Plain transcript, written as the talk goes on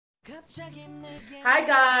Hi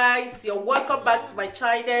guys, you're welcome back to my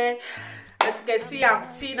channel. As you can see, I'm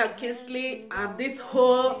Tina Kingsley, and this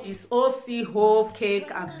haul is OC Whole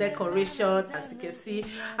Cake and Decoration. As you can see,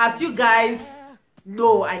 as you guys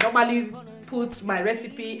know, I normally put my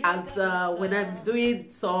recipe as when I'm doing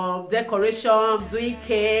some decoration, doing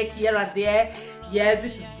cake here and there.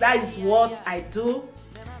 Yes, that is what I do.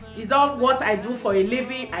 It's not what I do for a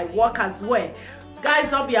living. I work as well. Guys,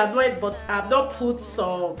 don't be annoyed, but I've not put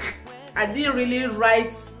some. I didn't really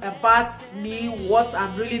write about me, what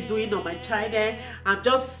I'm really doing on my channel. I'm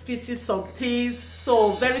just fixing some things,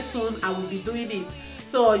 so very soon I will be doing it.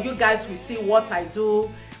 So you guys will see what I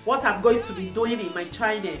do, what I'm going to be doing in my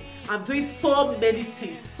channel. I'm doing so many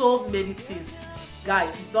things,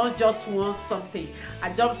 guys. It's not just one something.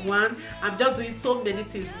 I'm just doing so many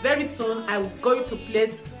things. Very soon I'm going to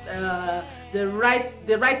place the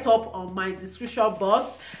write-up on my description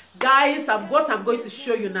box. Guys, what I'm going to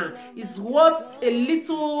show you now is what a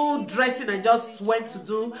little dressing I just went to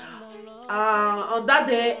do on that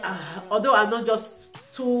day. Although I'm not just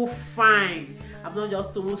too fine, I'm not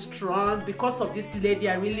just too strong, because of this lady,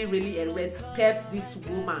 I really respect this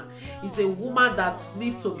woman. It's a woman that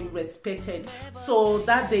needs to be respected. So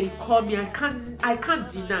that day he called me, I can't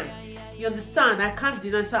deny. You understand? I can't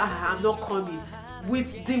deny. So I'm not coming.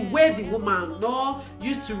 With the way the woman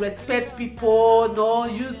used to respect people,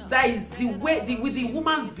 that is the way with the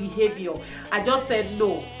woman's behavior. I just said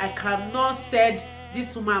no, I cannot. Said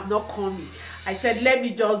this woman, I'm not coming. I said let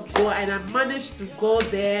me just go, and I managed to go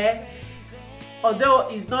there. Although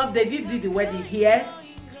it's not, they did do the wedding here.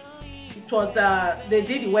 It was they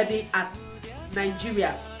did the wedding at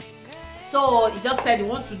Nigeria. So he just said he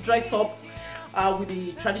wants to dress up with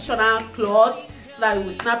the traditional clothes so that he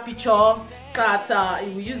will snap picture. That he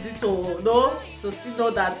will use it to still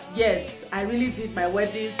know that yes, I really did my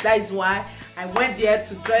wedding. That is why I went there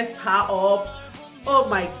to dress her up. Oh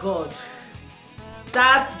my God,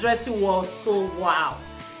 that dressing was so wow.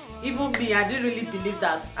 Even me, I didn't really believe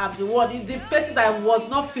that I'm the one, the person that was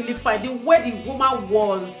not feeling fine. The way the woman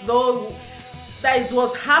was, that it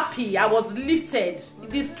was happy. I was lifted.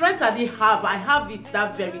 The strength I didn't have, I have it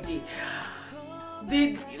that very day.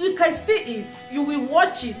 You can see it, you will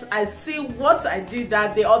watch it and see what I did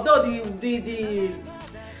that day. Although the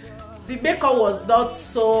makeup was not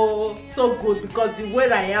so good, because the way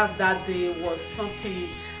I am that day was something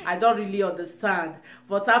I don't really understand.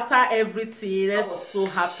 But after everything, I was so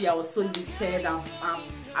happy, I was so lifted, and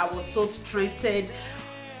I was so strengthened.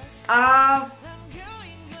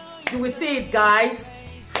 You will see it, guys,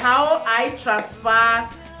 how I transfer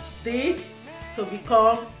this to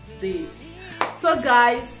become this. So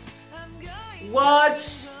guys,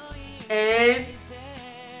 watch, and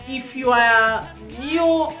if you are new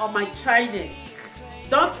on my channel,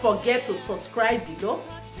 don't forget to subscribe below,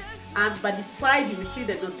 and by the side you will see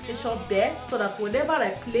the notification bell, so that whenever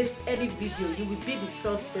I place any video, you will be the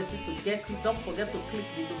first person to get it. Don't forget to click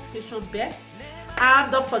the notification bell,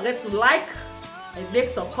 and don't forget to like and make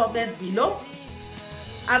some comments below.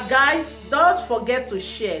 And guys, don't forget to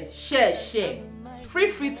share.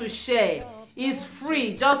 Free to share. It's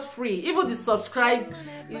free, just free. Even the subscribe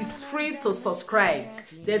is free to subscribe.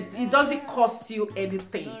 Then it doesn't cost you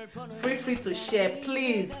anything. Free to share.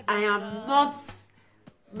 Please, I am not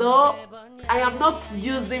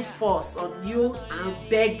using force on you. I'm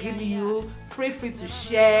begging you. Free to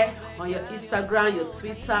share on your Instagram, your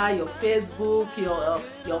Twitter, your Facebook,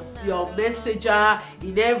 your Messenger,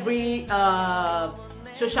 in every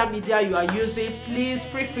social media you are using. Please,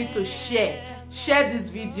 free to share. Share this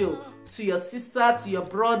video to your sister, to your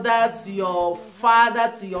brother, to your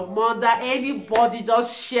father, to your mother, anybody.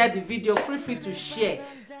 Just share the video. Free to share.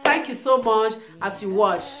 Thank you so much as you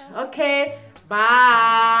watch. Okay,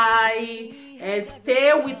 bye, and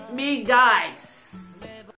stay with me, guys.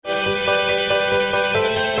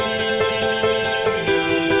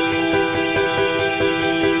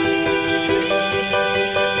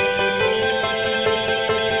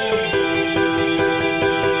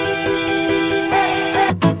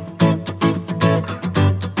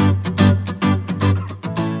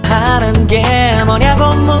 하는 게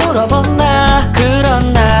뭐냐고 물어본 나.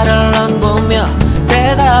 그런 나를 넌 보며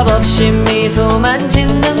대답 없이 미소만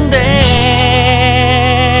짓는데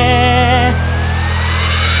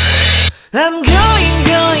I'm going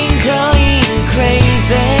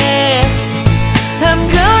crazy. I'm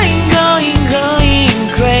going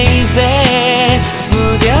crazy.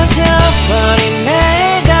 무뎌져 버린 내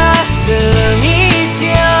가슴이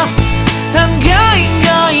뛰어 I'm going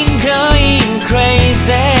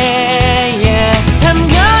crazy. Yeah, I'm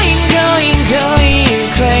going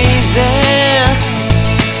crazy.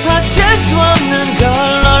 어쩔 수 없는 걸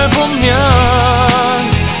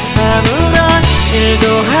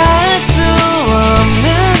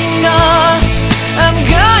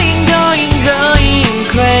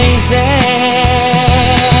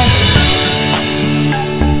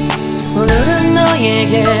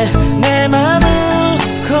너에게 내 맘을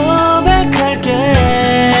고백할게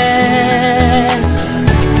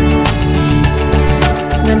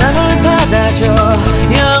내 맘을 받아줘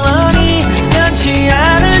영원히 변치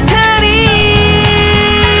않을 테니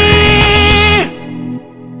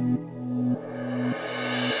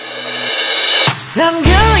I'm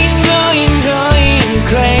going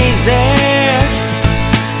crazy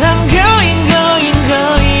I'm going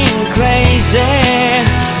crazy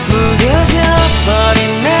무뎌져 버린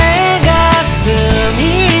내 가슴이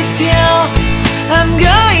뛰어 I'm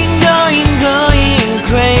going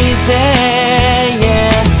crazy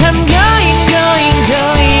yeah I'm going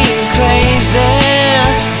crazy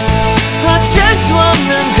어쩔 수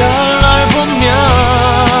없는 걸 널 보면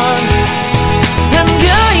I'm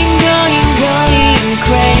going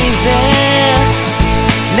crazy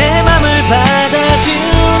내 맘을 받아준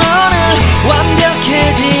오늘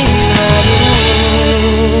완벽해진 하루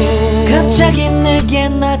갑자기 내게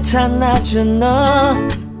나타나준 너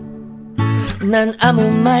난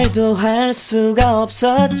아무 말도 할 수가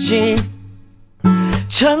없었지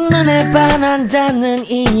첫눈에 반한다는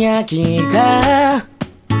이야기가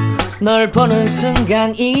널 보는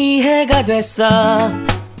순간 이해가 됐어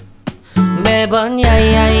매번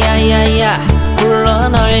야야야야야 불러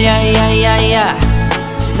널 야야야야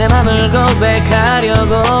내 맘을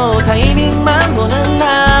고백하려고 타이밍만 보는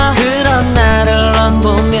나 그런 나를 넌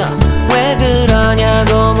보며 왜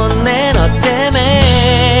그러냐고 묻네 너 때문에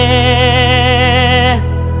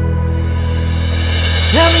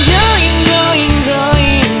I'm going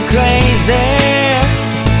crazy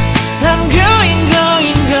I'm going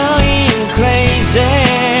crazy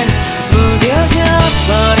무뎌져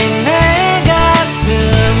버린 내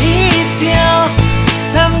가슴이 뛰어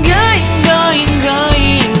I'm going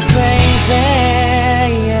crazy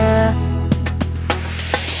yeah.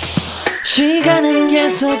 시간은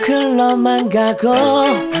계속 흘러만 가고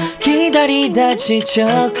기다리다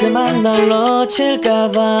지쳐 그만 널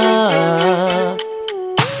놓칠까봐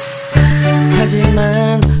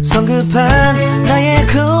하지만 성급한 나의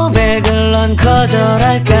고백을 넌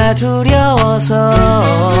거절할까 두려워서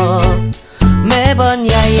매번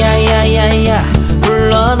야야야야야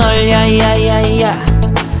불러 널 야야야야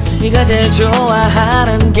네가 제일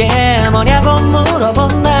좋아하는 게 뭐냐고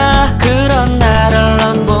물어본 나 그런 나를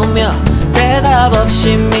넌 보며 대답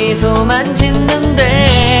없이 미소만 짓는데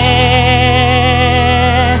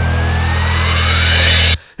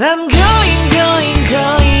I'm going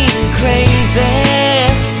crazy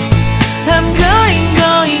I'm going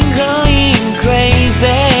crazy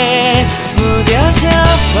무뎌져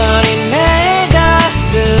버린 내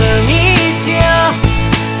가슴이 뛰어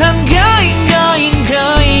I'm going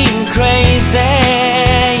crazy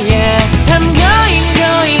yeah I'm going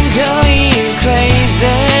crazy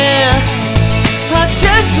어쩔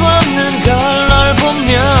수 없는 걸 널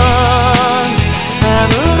보면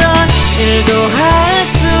아무런 일도 할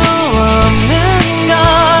수 없는 걸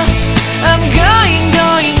I'm going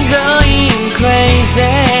crazy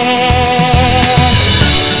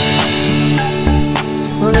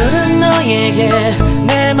오늘은 너에게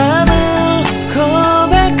내 맘을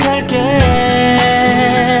고백할게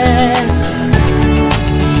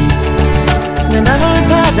내 맘을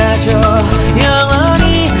받아줘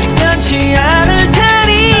영원히 변치 않을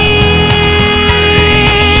테니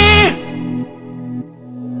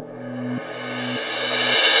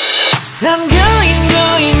I'm going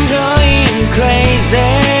crazy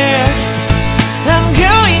I'm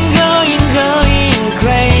going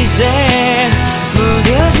crazy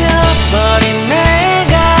무뎌져 버린 내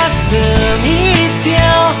가슴이 뛰어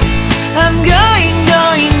I'm going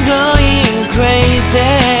crazy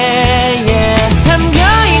yeah I'm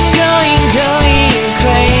going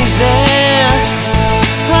crazy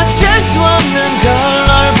어쩔 수 없는 걸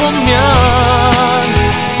널 보면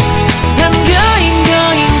I'm going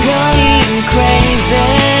crazy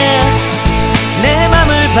내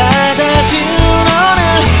맘을 받아준 오늘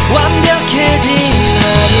완벽해진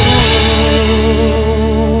하루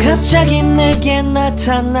갑자기 내게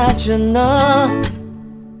나타나준 너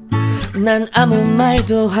난 아무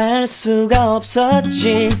말도 할 수가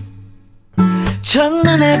없었지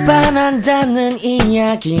첫눈에 반한다는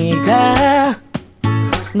이야기가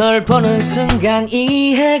널 보는 순간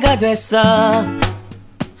이해가 됐어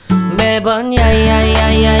매번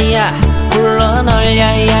야야야야야 불러 널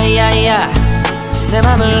야야야야 내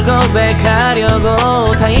맘을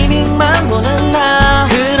고백하려고 타이밍만 보는 나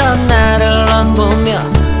그런 나를 넌 보며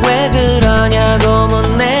왜 그러냐고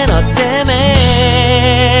묻네 너 때문에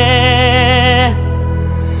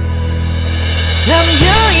I'm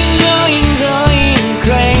going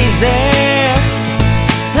crazy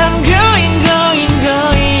I'm going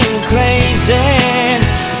crazy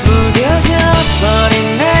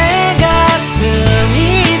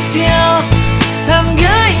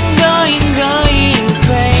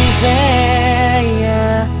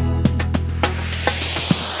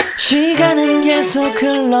계속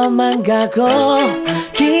흘러만 가고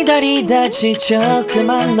기다리다 지쳐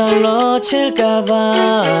그만 널 놓칠까봐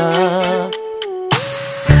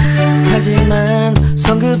하지만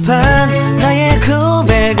성급한 나의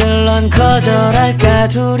고백을 넌 거절할까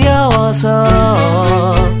두려워서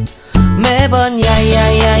매번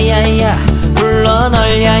야야야야야 불러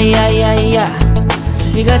널 야야야야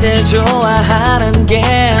네가 제일 좋아하는 게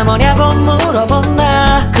뭐냐고 물어본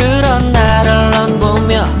나 그런 나를 넌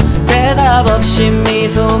보며 대답 없이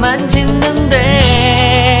미소만 짓는데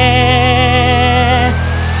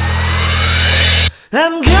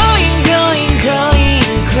I'm going going going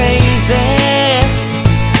crazy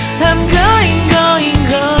I'm going going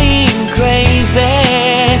going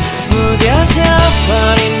crazy 무뎌져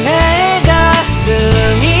버린 내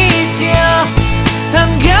가슴이 뛰어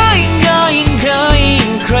I'm going going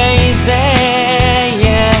going crazy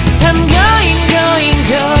yeah I'm going going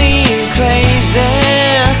going crazy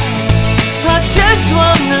어쩔 수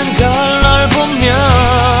없는 걸 널 보면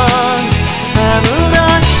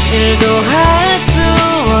아무런 일도 할 수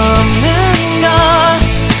없는 걸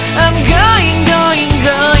I'm going going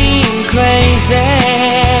going crazy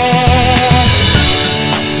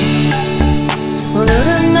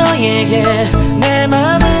오늘은 너에게 내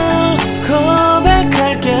맘을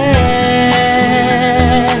고백할게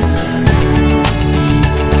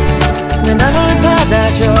내 맘을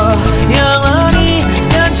받아줘 영원히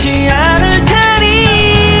변치 않을 테니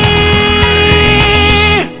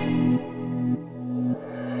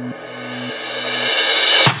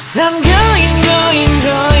I'm going going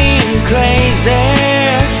going crazy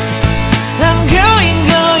I'm going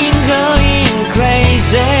going going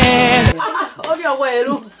crazy Obi owo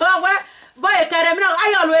elu. Boy carry me now.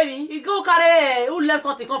 I always me. You go carry who left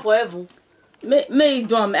something come forever. Me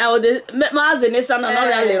do am. I would my nation na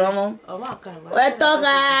really wrong. Oh ma kan. We talk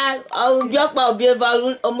o bi opa obi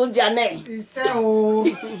evalu omudiane. Ise o.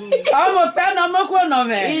 Ọmọ pẹ́ na ọmọ kúrò nà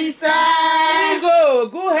mẹ́. Isa.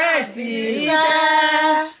 Go ahead. Isa.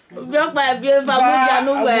 Obi opa obi evalu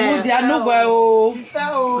omudianu we. Omudianu we o. Ise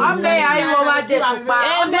o. Ame ayi wo ma de supa.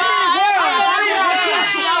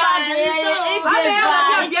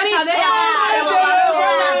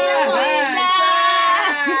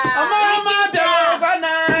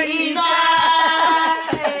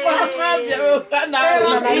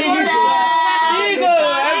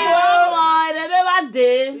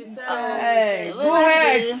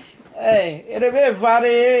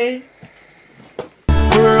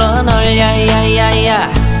 불러 널 야야야야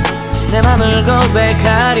내 맘을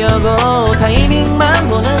고백하려고 타이밍만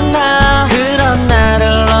보는 나 그런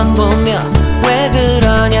나를 넌 보며 왜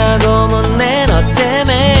그러냐고 묻네 너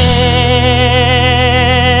때문에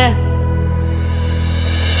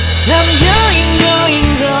I'm going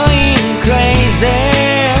going going crazy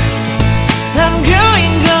I'm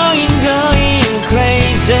going going going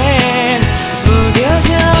crazy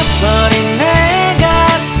무뎌져 버린 내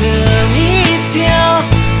가슴이 뛰어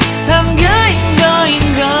I'm going going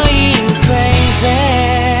going crazy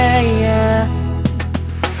yeah.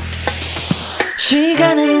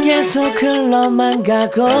 시간은 계속 흘러만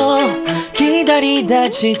가고 기다리다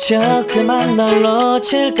지쳐 그만 널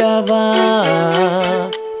놓칠까봐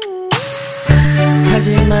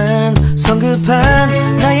하지만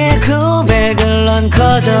성급한 나의 고백을 넌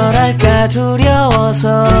거절할까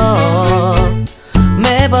두려워서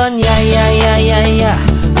매번 야야야야야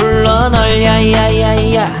불러 널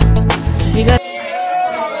야야야야 네가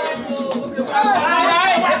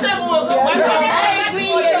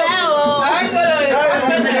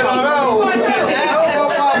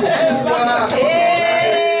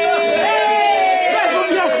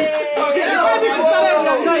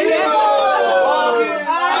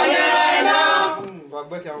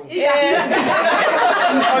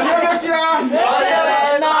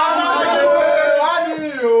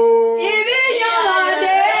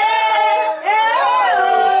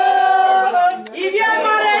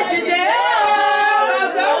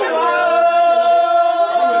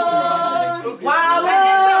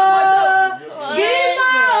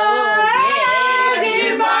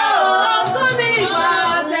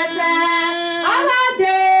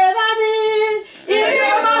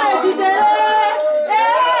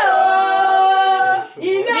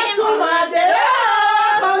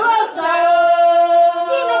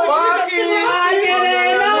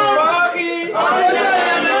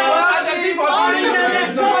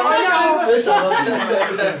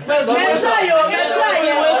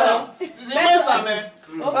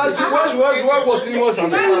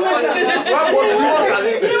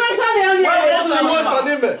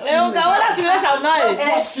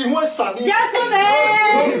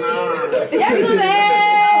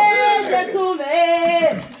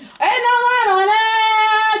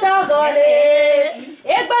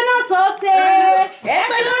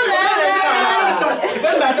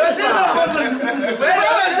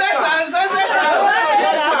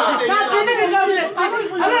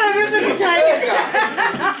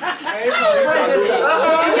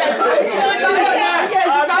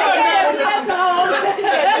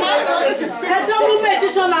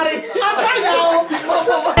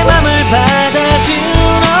받아준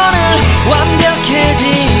오늘 완벽해진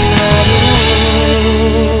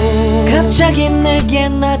하루 갑자기 내게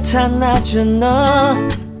나타나준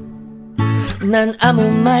너 난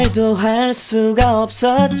아무 말도 할 수가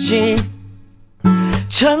없었지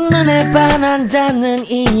첫눈에 반한다는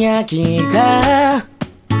이야기가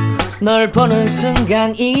널 보는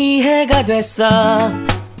순간 이해가 됐어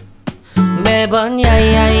매번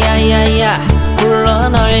야야야야야 불러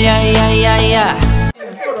널 야야야야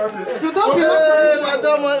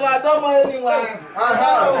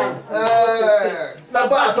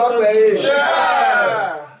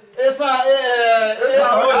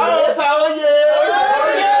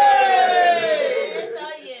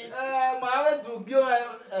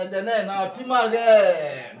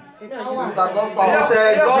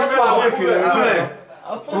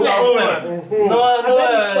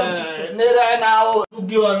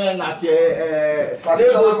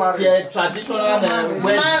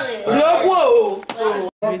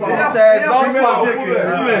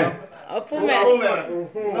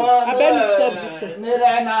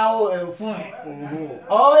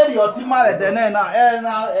already your team are there now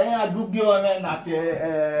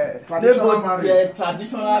traditional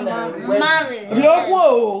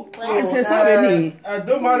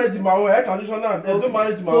don't marry to my way traditional don't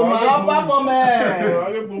marry to my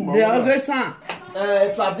the other son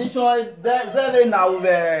traditional there now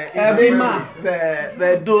every man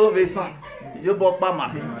the do the son you bought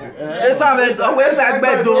mama it's always like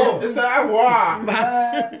bedo it's like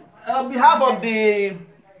on behalf of the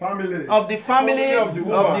family of the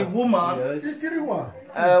woman yes.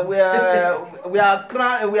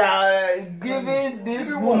 we are giving this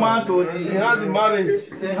woman to the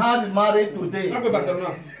marriage today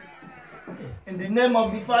in the name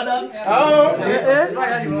of the Father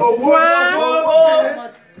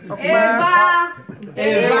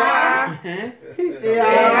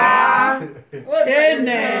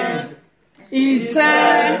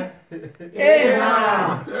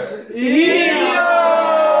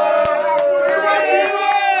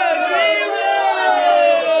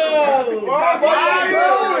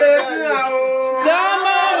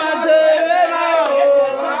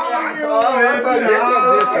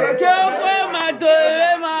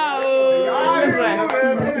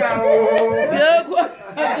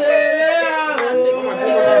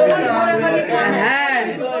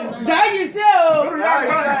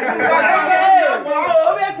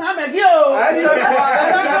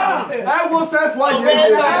I will say for you.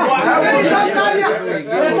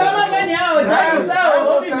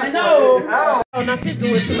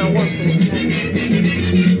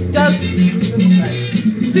 Just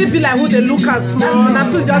see be like who they look at small,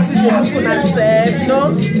 not to just see the look on herself, you know.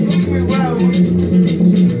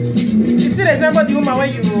 You see the example of the woman when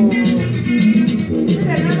you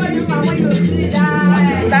see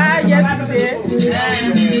that yesterday.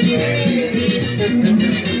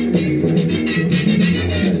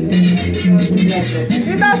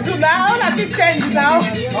 You don't do that. All I see change now.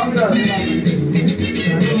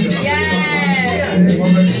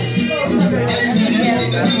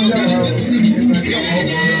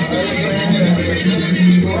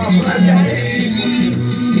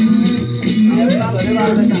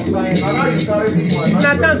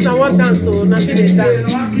 Na dance na what dance so na she dey dance.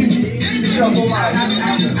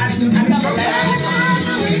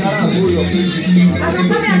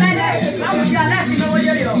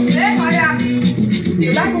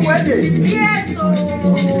 Yes, so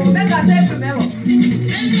make us say tomorrow.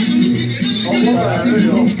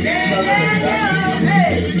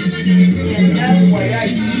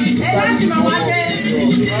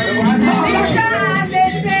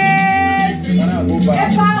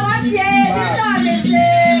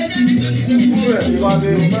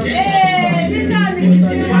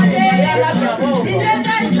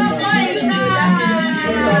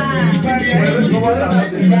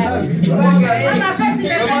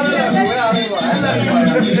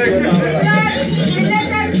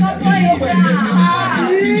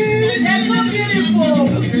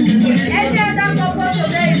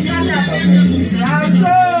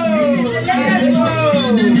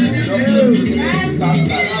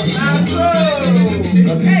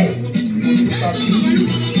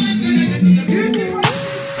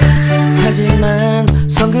 하지만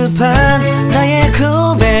성급한 나의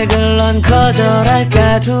고백을 넌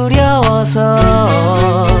거절할까 두려워서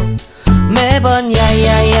매번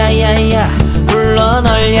야야야야야 불러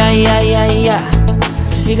널 야야야야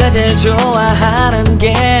네가 제일 좋아하는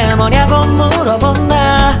게 뭐냐고 물어본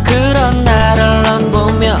나 그런 나를 넌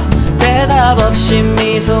보며 대답 없이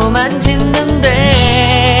미소만 짓는데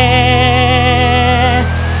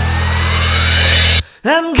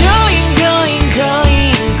I'm going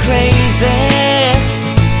crazy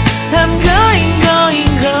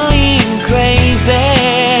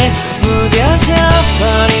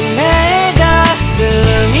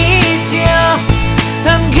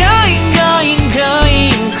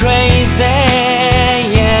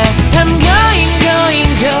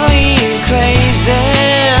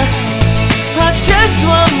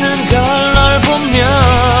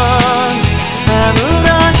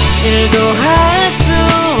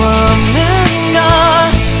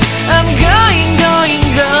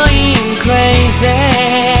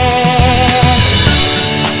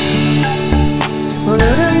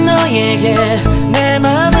너에게 내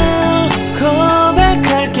맘을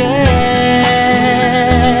고백할게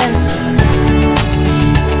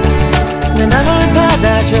내 맘을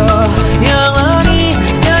받아줘 영원히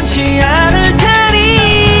변치 않을 테니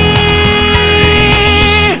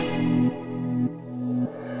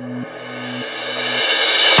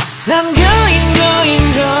I'm going,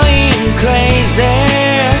 going, going crazy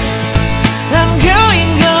I'm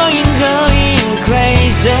going, going, going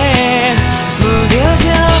crazy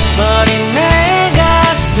무뎌져 버린 내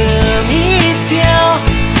가슴이 뛰어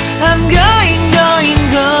I'm going, going,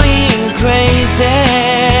 going crazy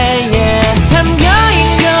yeah. I'm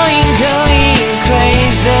going, going, going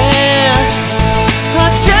crazy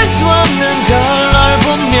어쩔 수 없는 걸 널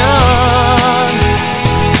보면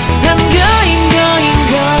I'm going, going,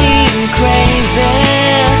 going crazy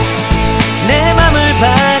내 맘을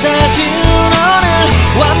받아준 오늘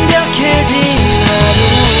완벽해진 하루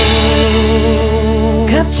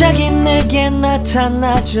갑자기 내게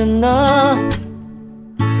나타나준 너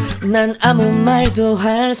난 아무 말도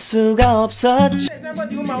할 수가 없었지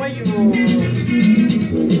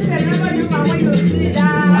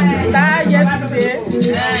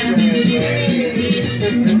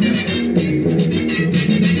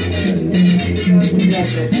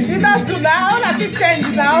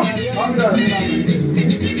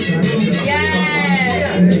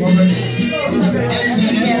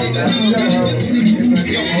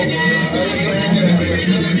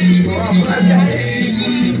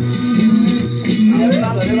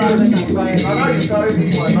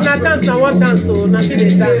Na dance na one dance so na she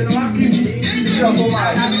dey dance.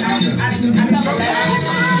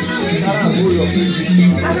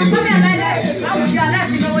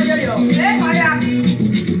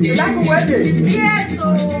 Yes,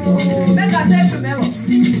 so make I say primero.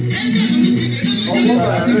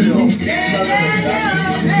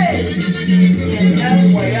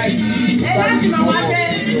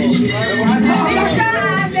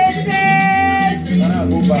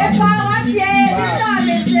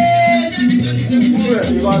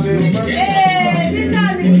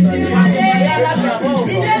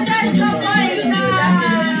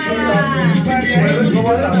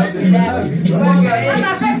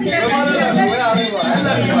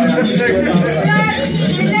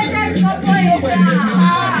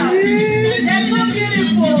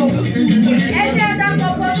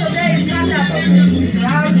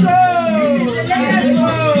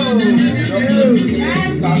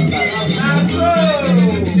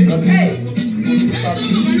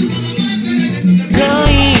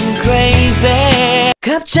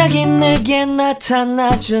 갑자기 내게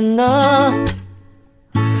나타나준 너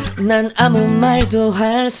난 아무 말도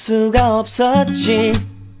할 수가 없었지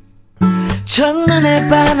첫눈에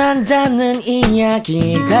반한다는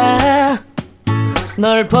이야기가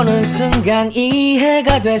널 보는 순간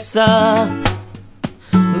이해가 됐어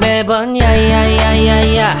매번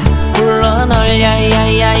야야야야야 불러 널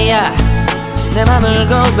야야야야 내 맘을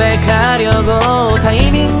고백하려고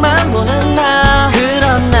타이밍만 보는 나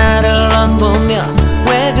그런 나를 넌 보며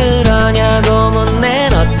왜 그러냐고 묻네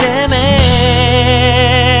너 때문에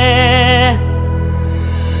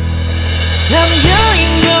I'm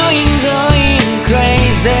going, going, going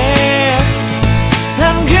crazy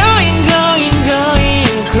I'm going, going, going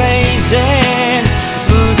crazy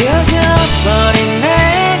무뎌져 버린 내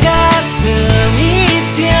가슴이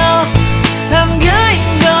뛰어 I'm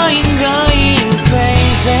going, going, going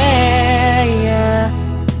crazy yeah.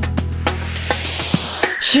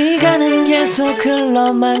 시간은 계속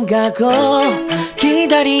흘러만 가고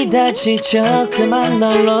기다리다 지쳐 그만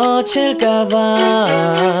널 놓칠까봐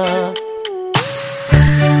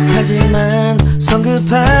하지만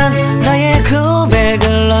성급한 나의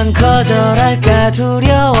고백을 넌 거절할까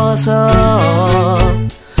두려워서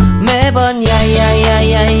매번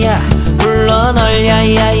야야야야야 불러 널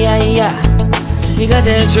야야야야 네가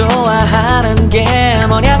제일 좋아하는 게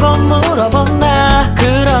뭐냐고 물어본 나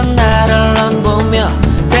그런 나를 넌 보며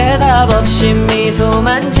대답 없이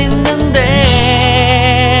미소만 짓는데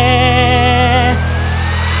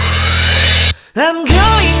I'm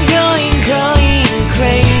going, going, going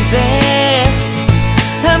crazy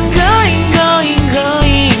I'm going, going,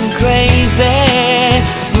 going crazy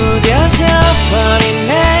무뎌져 버린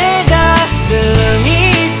내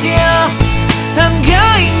가슴이 뛰어 I'm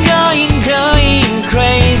going, going, going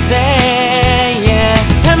crazy yeah.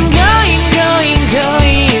 I'm going, going,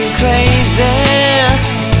 going crazy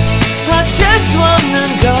어쩔 수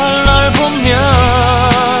없는 걸 널 보면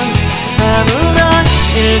아무런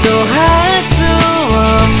일도 할 수 없어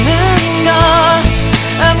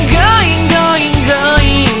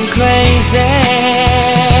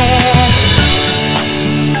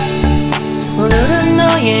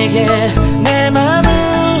우리에게